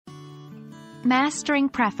Mastering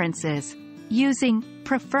preferences, using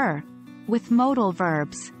prefer with modal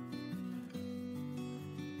verbs.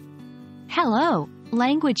 Hello,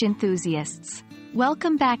 language enthusiasts.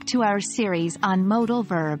 Welcome back to our series on modal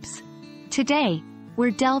verbs. Today,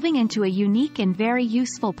 we're delving into a unique and very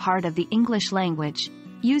useful part of the English language,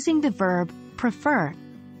 using the verb prefer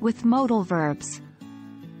with modal verbs.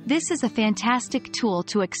 This is a fantastic tool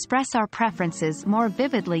to express our preferences more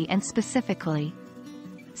vividly and specifically.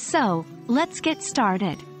 So, let's get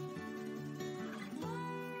started.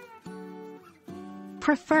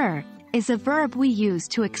 Prefer is a verb we use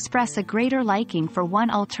to express a greater liking for one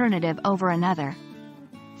alternative over another.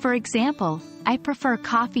 For example, I prefer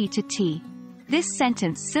coffee to tea. This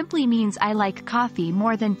sentence simply means I like coffee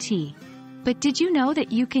more than tea. But did you know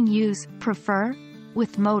that you can use prefer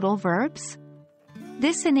with modal verbs?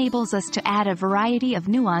 This enables us to add a variety of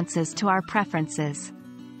nuances to our preferences.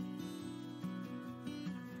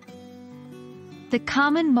 The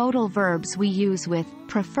common modal verbs we use with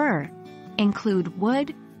prefer include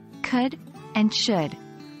would, could, and should.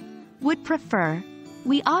 Would prefer.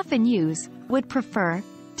 We often use would prefer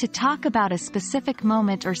to talk about a specific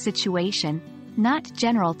moment or situation, not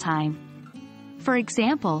general time. For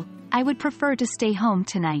example, I would prefer to stay home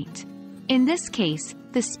tonight. In this case,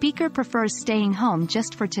 the speaker prefers staying home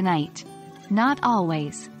just for tonight. Not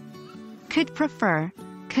always. Could prefer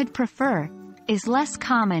is less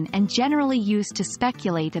common and generally used to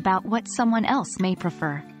speculate about what someone else may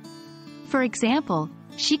prefer. For example,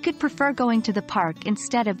 she could prefer going to the park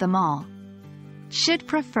instead of the mall. Should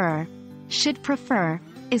prefer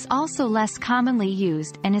is also less commonly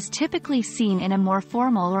used and is typically seen in a more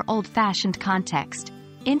formal or old-fashioned context,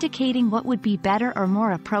 indicating what would be better or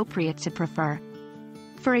more appropriate to prefer.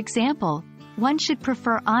 For example, one should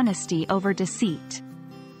prefer honesty over deceit.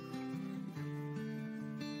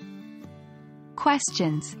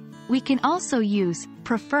 Questions. We can also use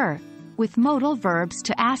prefer with modal verbs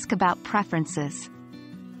to ask about preferences.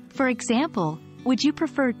 For example, would you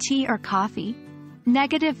prefer tea or coffee?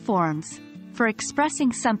 Negative forms. For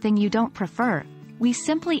expressing something you don't prefer, we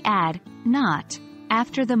simply add not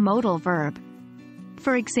after the modal verb.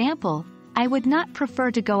 For example, I would not prefer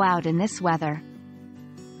to go out in this weather.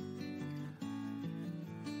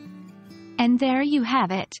 And there you have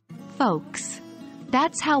it, folks.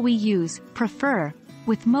 That's how we use prefer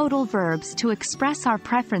with modal verbs to express our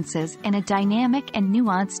preferences in a dynamic and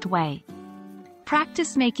nuanced way.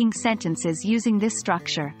 Practice making sentences using this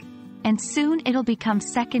structure, and soon it'll become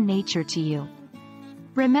second nature to you.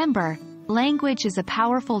 Remember, language is a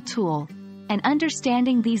powerful tool, and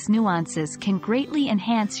understanding these nuances can greatly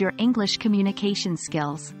enhance your English communication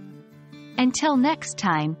skills. Until next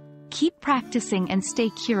time, keep practicing and stay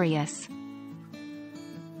curious.